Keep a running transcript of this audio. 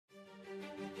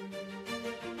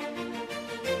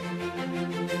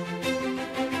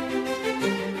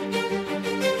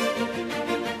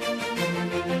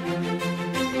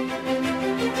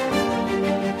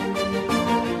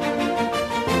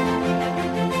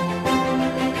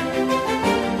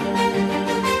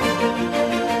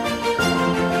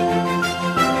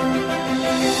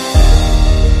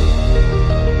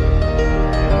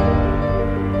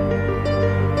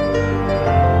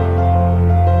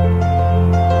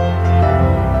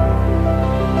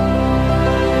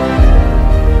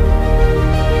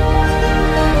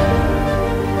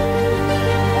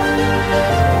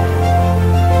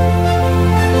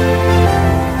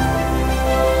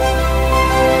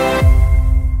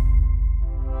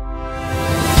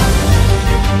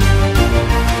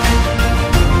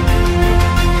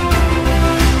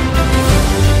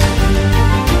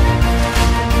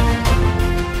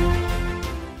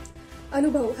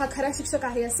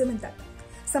आहे असे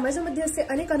म्हणतात। समाजामध्ये असे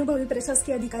अनेक अनुभवी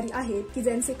प्रशासकीय अधिकारी आहेत की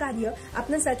ज्यांचे कार्य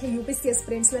आपल्यासारख्या यूपीएससी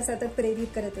एस्पिरंट्सला सतत प्रेरित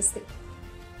करत असते।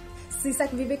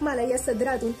 सीसॅक विवेकमाला या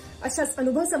सदरातून अशाच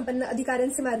अनुभव संपन्न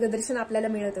अधिकाऱ्यांचे मार्गदर्शन आपल्याला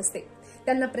मिळत असते।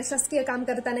 त्यांना प्रशासकीय काम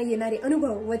करताना येणारे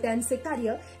अनुभव व त्यांचे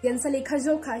कार्य यांचा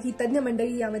लेखाजोखा ही तज्ञ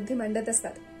मंडळी यामध्ये मांडत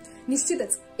असतात।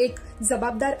 निश्चितच एक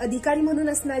जबाबदार अधिकारी म्हणून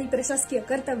असणारी प्रशासकीय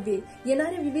कर्तव्ये,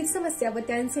 येणाऱ्या विविध समस्या व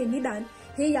त्यांचे निदान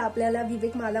हे या आपल्याला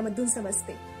विवेकमालामधून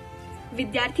समजते।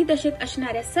 विद्यार्थी दशेत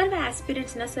असणाऱ्या सर्व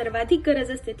ऍस्पिरंट्सना सर्वाधिक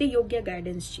गरज असते ते योग्य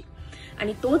गायडन्सची,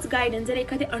 आणि तोच गायडन्स जर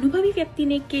एखाद्या अनुभवी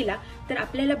व्यक्तीने केला तर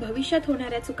आपल्याला भविष्यात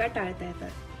होणाऱ्या चुका टाळता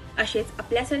येतात। असेच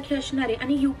आपल्यासारखे असणारे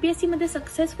आणि यूपीएससी मध्ये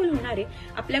सक्सेसफुल होणारे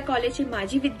आपल्या कॉलेजचे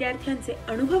माजी विद्यार्थ्यांचे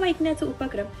अनुभव ऐकण्याचा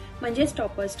उपक्रम म्हणजे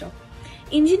टॉपर्स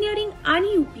टॉक। इंजिनिअरिंग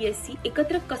आणि यूपीएससी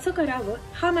एकत्र कसं करावं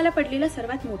हा मला पडलेला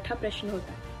सर्वात मोठा प्रश्न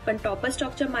होता, पण टॉपर्स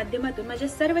टॉकच्या माध्यमातून माझ्या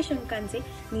सर्व शंकांचे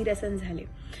निरसन झाले।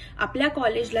 आपल्या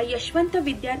कॉलेजला यशवंत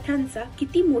विद्यार्थ्यांचा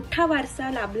किती मोठा वारसा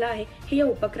लाभला आहे हे या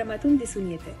उपक्रमातून दिसून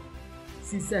येते।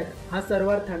 सीसॅक हा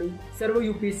सर्वार्थाने सर्व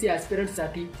यूपीएससी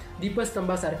ॲस्पिरंट्ससाठी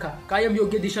दीपस्तंभासारखा कायम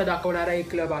योग्य दिशा दाखवणारा एक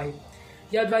क्लब आहे।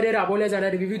 याद्वारे राबवल्या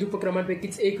जाणाऱ्या विविध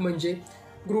उपक्रमांपैकीच एक म्हणजे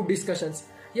ग्रुप डिस्कशन्स।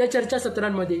 या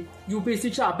चर्चासत्रांमध्ये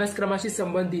यूपीएससीच्या अभ्यासक्रमाशी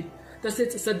संबंधित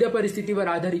तसेच सद्य परिस्थितीवर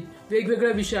आधारित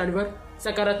वेगवेगळ्या विषयांवर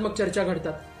सकारात्मक चर्चा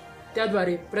घडतात।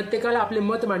 त्याद्वारे प्रत्येकाला आपले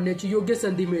मत मांडण्याची योग्य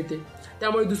संधी मिळते।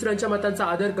 त्यामुळे दुसऱ्यांच्या मतांचा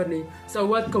आदर करणे,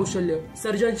 संवाद कौशल्य,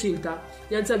 सर्जनशीलता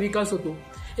यांचा विकास होतो।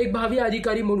 एक भावी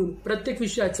अधिकारी म्हणून प्रत्येक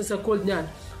विषयाचं सखोल ज्ञान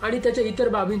आणि त्याच्या इतर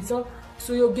बाबींचं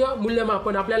सुयोग्य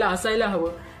मूल्यमापन आपल्याला असायला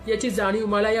हवं याची जाणीव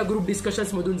मला या ग्रुप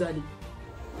डिस्कशन्समधून झाली।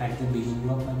 At the beginning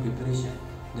of my preparation,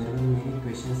 there were many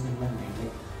questions in my mind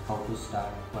like how to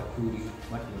start, what to read,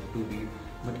 what not to read.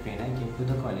 But when I came to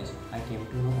the college, I came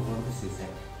to know about the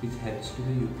CSAC, which helps to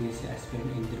the UPSC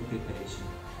aspirant in their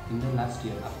preparation. In the last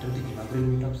year, after the inaugural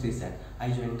meet of CSAC, I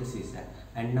joined the CSAC,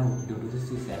 and now due to the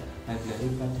CSAC, my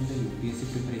learning path in the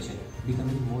UPSC preparation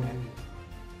becoming more and more.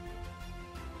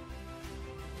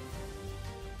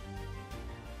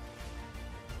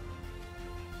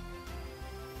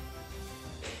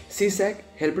 CSAC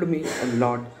helped me a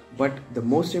lot, but the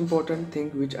most important thing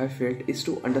which I felt is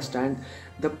to understand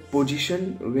the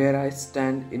position where I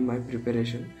stand in my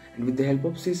preparation, and with the help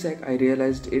of CSAC I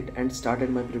realized it and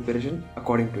started my preparation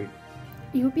according to it.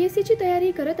 यूपीएससीची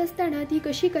तयारी करत असताना ती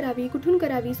कशी करावी, कुठून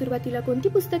करावी, सुरुवातीला कोणती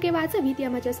पुस्तके वाचावीत या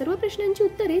माझ्या सर्व प्रश्नांची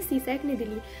उत्तरे सीसॅकने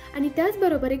दिली, आणि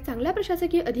त्याचबरोबर एक चांगला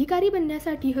प्रशासकीय अधिकारी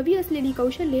बनण्यासाठी हवी असलेली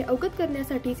कौशल्ये अवगत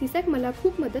करण्यासाठी सीसॅक मला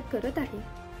खूप मदत करत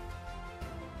आहे।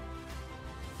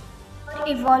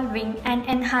 Evolving and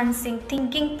enhancing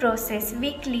thinking process,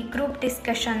 weekly group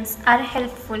discussions are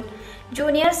helpful.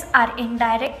 Juniors are in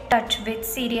direct touch with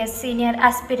serious senior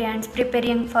aspirants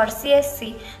preparing for CSC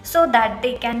so that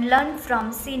they can learn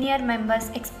from senior members'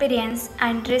 experience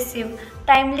and receive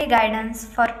timely guidance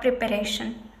for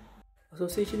preparation.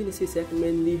 Association in CSAC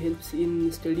mainly helps in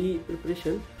study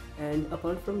preparation, and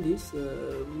apart from this,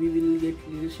 we will get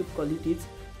leadership qualities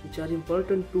which are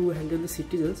important to handle the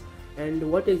citizens, and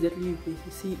what exactly we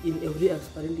see in every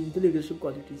aspirant in the leadership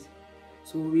qualities.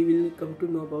 So we will come to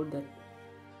know about that.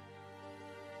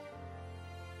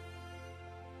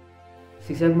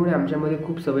 सीसॅकमुळे आमच्यामध्ये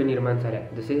खूप सवय निर्माण झाल्या,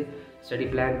 जसे study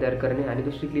plan तयार करणे आणि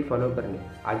तो स्ट्रिक्टली फॉलो करणे,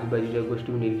 आजूबाजूच्या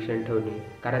गोष्टींवर निरीक्षण ठेवणे,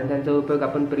 कारण त्यांचा उपयोग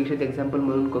आपण परीक्षेत एक्झाम्पल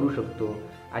म्हणून करू शकतो,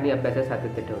 आणि अभ्यासात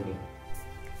सातत्य ठेवणे।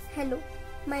 Hello,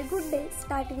 my good day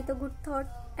start with a good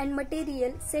thought and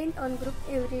material sent on group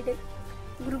every day.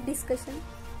 Group discussion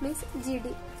means GD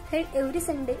held every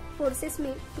Sunday forces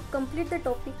me to complete the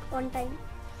topic on time.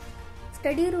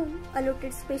 Study room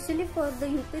allotted specially for the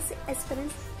UPSC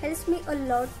aspirants helps me a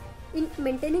lot in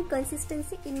maintaining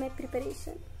consistency in my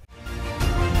preparation.